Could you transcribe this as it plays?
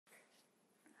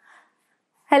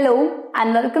Hello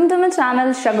and welcome to my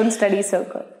channel Shagun Study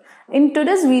Circle. In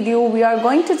today's video, we are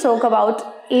going to talk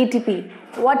about ATP.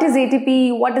 What is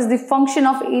ATP? What is the function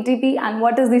of ATP? And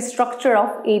what is the structure of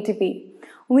ATP?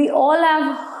 We all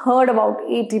have heard about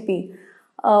ATP.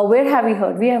 Where have we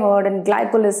heard? We have heard in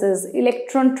glycolysis,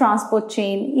 electron transport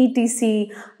chain, etc.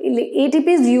 ATP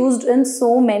is used in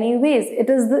so many ways. It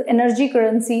is the energy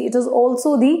currency. It is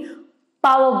also the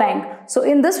power bank. So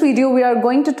in this video we are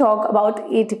going to talk about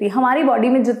ATP. हमारी body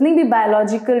में जितनी भी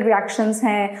biological reactions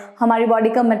हैं, हमारी body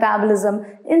का metabolism,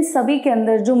 इन सभी के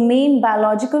अंदर जो मेन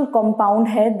बायोलॉजिकल कंपाउंड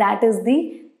है that is the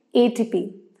ATP.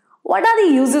 What are the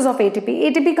uses of ATP?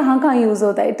 ATP कहाँ कहाँ यूज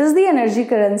होता है? It is the energy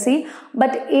currency,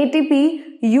 but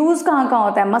ATP use कहाँ कहाँ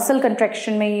होता है? मसल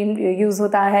कंट्रैक्शन में यूज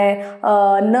होता है,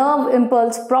 नर्व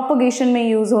इम्पल्स प्रोपगेशन में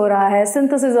यूज हो रहा है,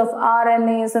 synthesis of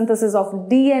RNA, synthesis of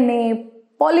DNA,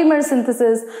 polymer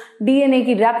synthesis, DNA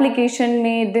की रेप्लिकेशन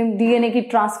में, डीएनए की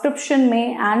ट्रांसक्रिप्शन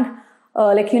में, and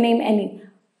like you name any.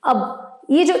 अब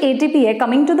ये जो एटीपी है,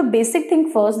 coming to the basic thing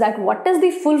first, that what is the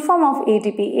full form of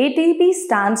ATP? ATP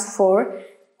stands for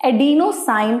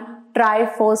adenosine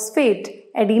triphosphate.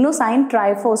 Adenosine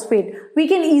triphosphate. We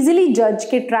can easily जज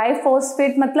कि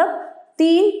triphosphate मतलब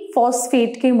 3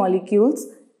 phosphate के molecules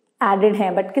added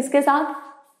हैं, but किसके साथ?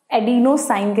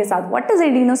 एडिनोसाइन के साथ. What is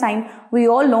adenosine? We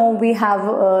all know, we have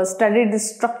studied the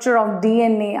structure of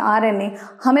DNA, RNA.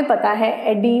 हमें पता है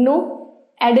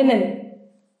एडेनिन.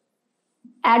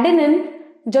 एडेनिन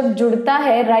जब जुड़ता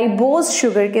है राइबोज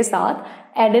शुगर के साथ,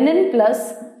 adenine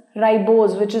plus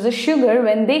ribose which is a sugar,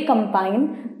 when they combine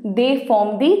they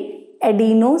form the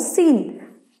adenosine.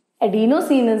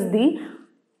 Adenosine is the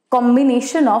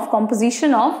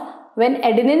composition of when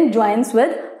adenine joins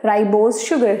with ribose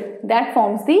sugar, that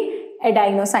forms the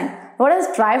adenosine. What is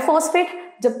triphosphate?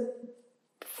 जब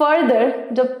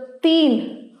 3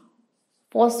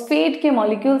 phosphate के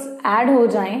molecules add हो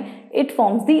जाएं, it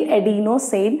forms the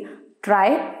adenosine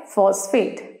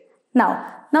triphosphate. Now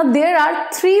there are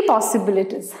 3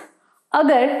 possibilities.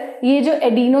 अगर ये जो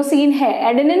adenosine है,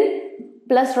 adenine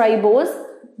plus ribose,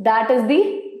 that is the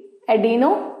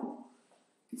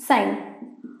adenosine.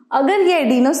 अगर ये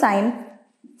एडिनोसाइन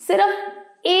सिर्फ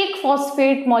एक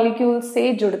फॉस्फेट मॉलिक्यूल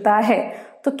से जुड़ता है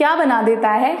तो क्या बना देता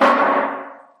है?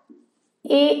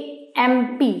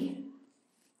 AMP.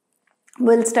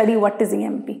 Will study what is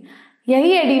AMP.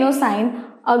 यही एडिनोसाइन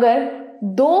अगर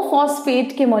 2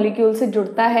 फॉस्फेट के मॉलिक्यूल से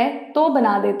जुड़ता है तो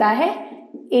बना देता है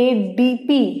ADP.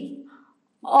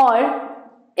 और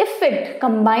if it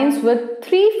combines with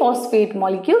 3 phosphate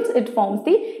molecules, it forms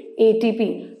the ATP.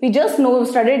 We just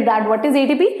studied that. What is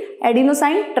ATP?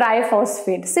 Adenosine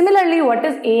triphosphate. Similarly, what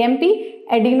is AMP?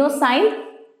 Adenosine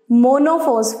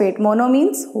monophosphate. Mono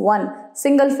means 1,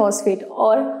 single phosphate.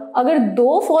 और अगर 2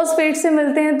 phosphate से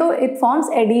मिलते हैं तो it forms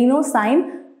adenosine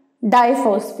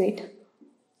diphosphate.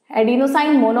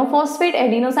 Adenosine monophosphate,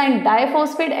 adenosine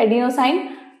diphosphate, adenosine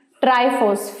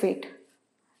triphosphate.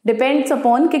 Depends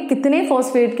upon कि कितने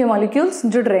phosphate के molecules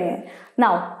जुड़ रहे हैं.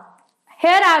 Now,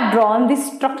 here I have drawn the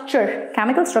structure,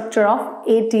 chemical structure of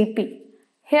ATP.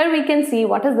 Here we can see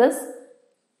what is this?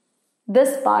 This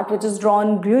part which is drawn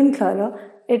green color,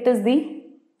 it is the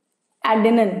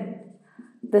adenine.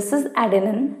 This is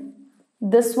adenine.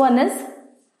 This one is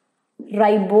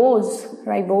ribose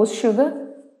sugar.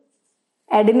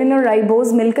 Adenine और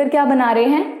ribose मिलकर क्या बना रहे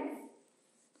हैं?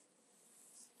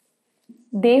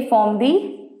 They form the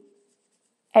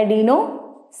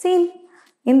adenosine.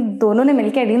 इन दोनों ने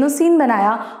मिलकर adenosine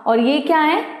बनाया और ये क्या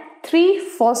है? 3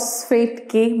 फॉस्फेट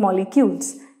के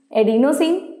molecules.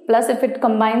 Adenosine plus if it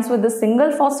combines with the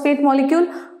single phosphate molecule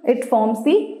it forms the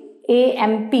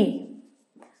AMP.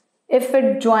 If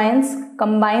it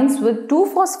combines with 2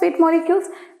 phosphate molecules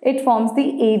it forms the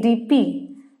ADP.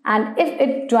 and if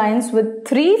it joins with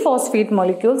 3 phosphate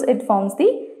molecules it forms the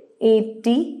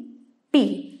ATP.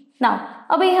 Now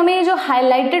अभी हमें जो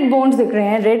highlighted bonds दिख रहे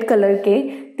हैं red colour के,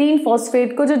 3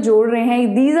 phosphate को जो जोड़ रहे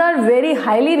हैं, these are very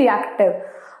highly reactive.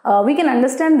 We can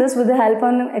understand this with the help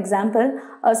of an example.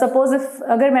 Suppose if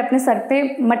अगर मैं अपने सर पे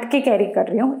मटके कैरी कर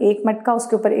रही हूँ, एक मटका,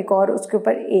 उसके ऊपर एक और, उसके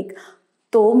ऊपर एक,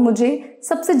 तो मुझे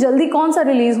सबसे जल्दी कौन सा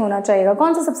रिलीज होना चाहिए?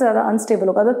 कौन सा सबसे ज्यादा अनस्टेबल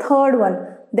होगा? The third one,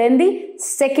 then the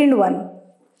second one.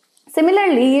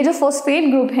 Similarly ये जो फॉस्फेट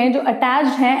ग्रुप हैं जो अटैच्ड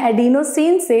हैं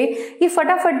एडिनोसिन से, ये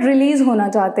फटाफट रिलीज होना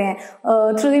चाहते हैं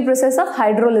through the process of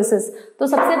hydrolysis. तो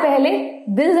सबसे पहले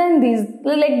this and these,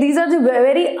 like these are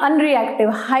very unreactive,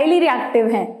 highly reactive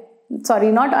हैं.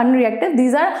 Sorry, not unreactive,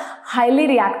 these are highly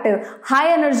reactive, high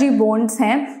energy bonds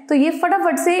हैं. तो ये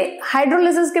फटाफट से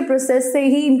हाइड्रोलिसिस के प्रोसेस से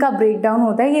ही इनका ब्रेकडाउन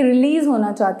होता है, ये रिलीज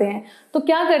होना चाहते हैं. तो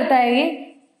क्या करता है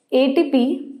ये? ATP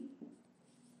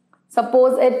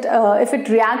suppose if it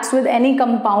reacts with any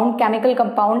compound, chemical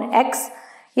compound X,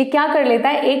 ये क्या कर लेता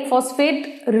है, एक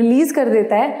फॉस्फेट रिलीज कर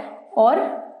देता है और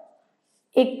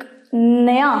एक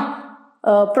नया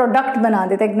प्रोडक्ट बना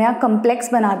देता है, एक नया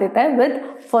कॉम्प्लेक्स बना देता है विद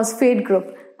फॉस्फेट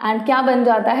ग्रुप, एंड क्या बन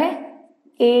जाता है,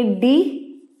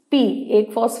 ADP।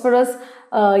 एक फॉस्फोरस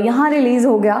यहां रिलीज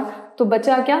हो गया तो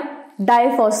बचा क्या,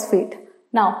 डाइफॉस्फेट।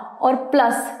 नाउ और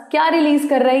प्लस क्या रिलीज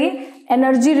कर रहा है, ये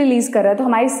एनर्जी रिलीज कर रहा है। तो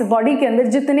हमारी बॉडी के अंदर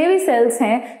जितने भी सेल्स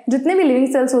हैं, जितने भी लिविंग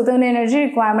सेल्स होते हैं, उन्हें एनर्जी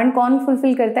रिक्वायरमेंट कौन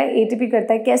फुलफिल करता है, ATP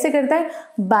करता है। कैसे करता है,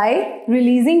 bye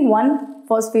releasing one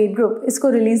phosphate group. इसको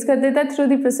रिलीज कर देता है through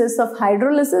the process of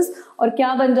hydrolysis, और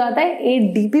क्या बन जाता है,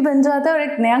 ADP बन जाता है और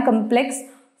एक नया कॉम्प्लेक्स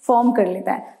फॉर्म कर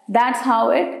लेता है। That's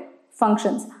how it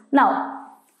functions. Now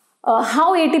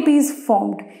how ATP is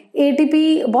formed. ATP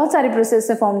बहुत सारे प्रोसेस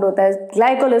से फॉर्म्ड होता है,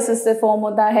 ग्लाइकोलिसिस से फॉर्म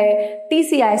होता है,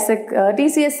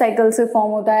 TCS साइकिल से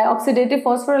फॉर्म होता है, ऑक्सीडेटिव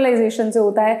फॉस्फोराइलेशन से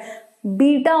होता है,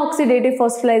 बीटा ऑक्सीडेटिव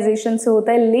फॉस्फोराइलेशन से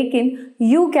होता है। लेकिन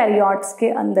यूकैरियोट्स के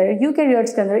अंदर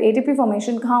ATP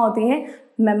फॉर्मेशन कहाँ होती है,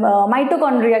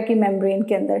 माइटोकॉन्ड्रिया की मेम्ब्रेन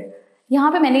के अंदर।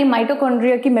 यहाँ पे मैंने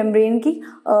माइटोकॉन्ड्रिया की मेम्ब्रेन की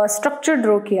स्ट्रक्चर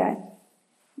ड्रॉ किया है।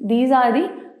 These are the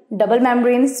double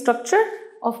membrane structure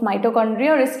of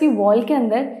mitochondria, और इसकी वॉल के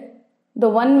अंदर the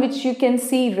one which you can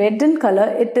see red in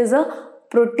colour, it is a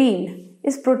protein.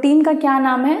 इस प्रोटीन का क्या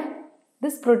नाम है,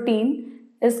 this protein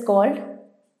is called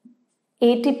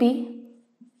ATP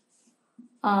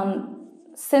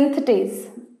synthetase.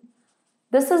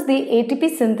 This is the ATP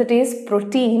synthetase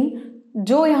protein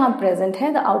जो यहाँ present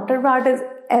है. The outer part is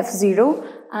F0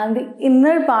 and the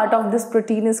inner part of this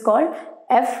protein is called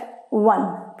F1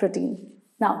 protein.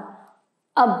 Now,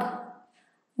 अब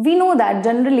we know that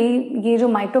generally ये जो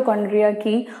mitochondria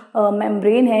की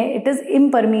membrane है, it is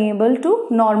impermeable to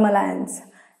normal ions.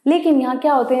 लेकिन यहाँ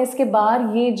क्या होते हैं, इसके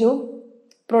बाहर ये जो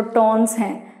प्रोटॉन्स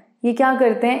हैं ये क्या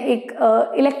करते हैं, एक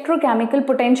इलेक्ट्रोकेमिकल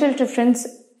पोटेंशियल डिफरेंस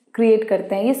क्रिएट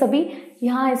करते हैं। ये सभी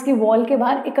यहाँ इसकी वॉल के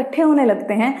बाहर इकट्ठे होने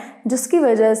लगते हैं, जिसकी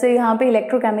वजह से यहाँ पे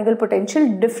इलेक्ट्रोकेमिकल पोटेंशियल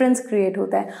डिफरेंस क्रिएट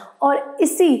होता है। और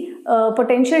इसी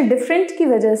पोटेंशियल डिफरेंस की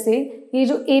वजह से ये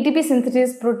जो ATP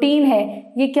सिंथेसिस प्रोटीन है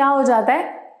ये क्या हो जाता है,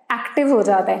 एक्टिव हो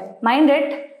जाता है। माइंड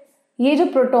इट, ये जो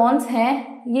प्रोटॉन्स हैं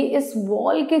ये इस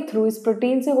वॉल के थ्रू इस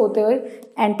प्रोटीन से होते हुए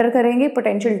एंटर करेंगे,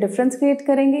 पोटेंशियल डिफरेंस क्रिएट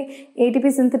करेंगे,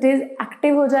 ATP सिंथेसिस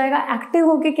एक्टिव हो जाएगा। एक्टिव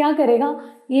होके क्या करेगा,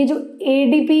 ये जो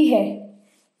ADP है,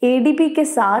 ADP के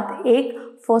साथ एक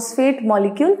फॉस्फेट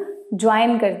मॉलिक्यूल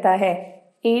ज्वाइन करता है।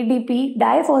 ADP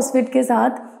डाइफॉस्फेट के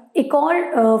साथ एक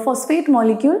और फॉस्फेट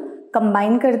मॉलिक्यूल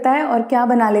कंबाइन करता है और क्या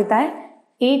बना लेता है,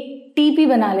 ATP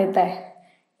बना लेता है।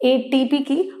 ATP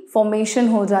की फॉर्मेशन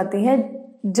हो जाती है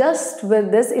just with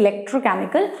this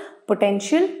electrochemical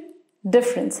potential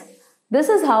difference. This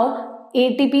is how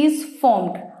ATP is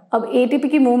formed. अब ATP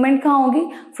की मूवमेंट कहाँ होगी,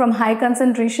 from high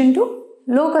concentration to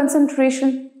low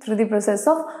concentration through the process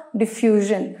of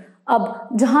diffusion. अब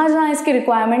जहाँ जहाँ इसकी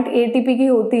रिक्वायरमेंट ATP की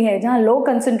होती है, जहाँ लो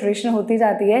कंसेंट्रेशन होती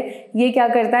जाती है, ये क्या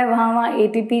करता है, वहाँ वहाँ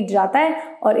ATP जाता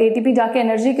है और ATP जाके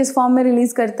एनर्जी किस फॉर्म में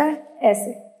रिलीज करता है,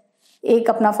 ऐसे एक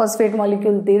अपना फॉस्फेट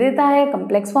मॉलिक्यूल दे देता है,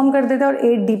 कम्प्लेक्स फॉर्म कर देता है और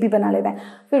ADP बना लेता है।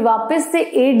 फिर वापस से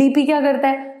ADP क्या करता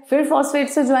है, फिर फॉस्फेट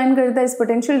से ज्वाइन करता है इस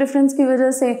पोटेंशियल डिफरेंस की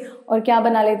वजह से और क्या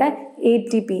बना लेता है,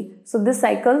 ATP। So this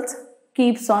cycles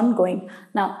keeps on going.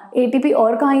 Now ATP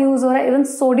और कहाँ यूज हो रहा है, इवन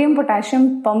सोडियम पोटेशियम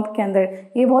पंप के अंदर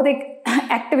ये बहुत एक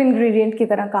एक्टिव इंग्रेडिएंट की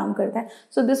तरह काम करता है।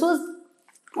 So this was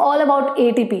all about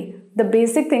ATP, the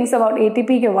basic things about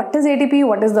ATP. What is ATP?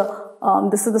 What is the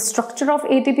this is the structure of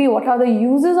ATP. What are the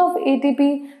uses of ATP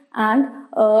and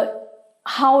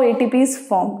how ATP is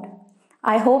formed?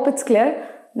 I hope it's clear.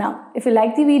 Now, if you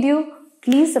like the video,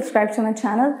 please subscribe to my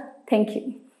channel. Thank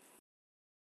you.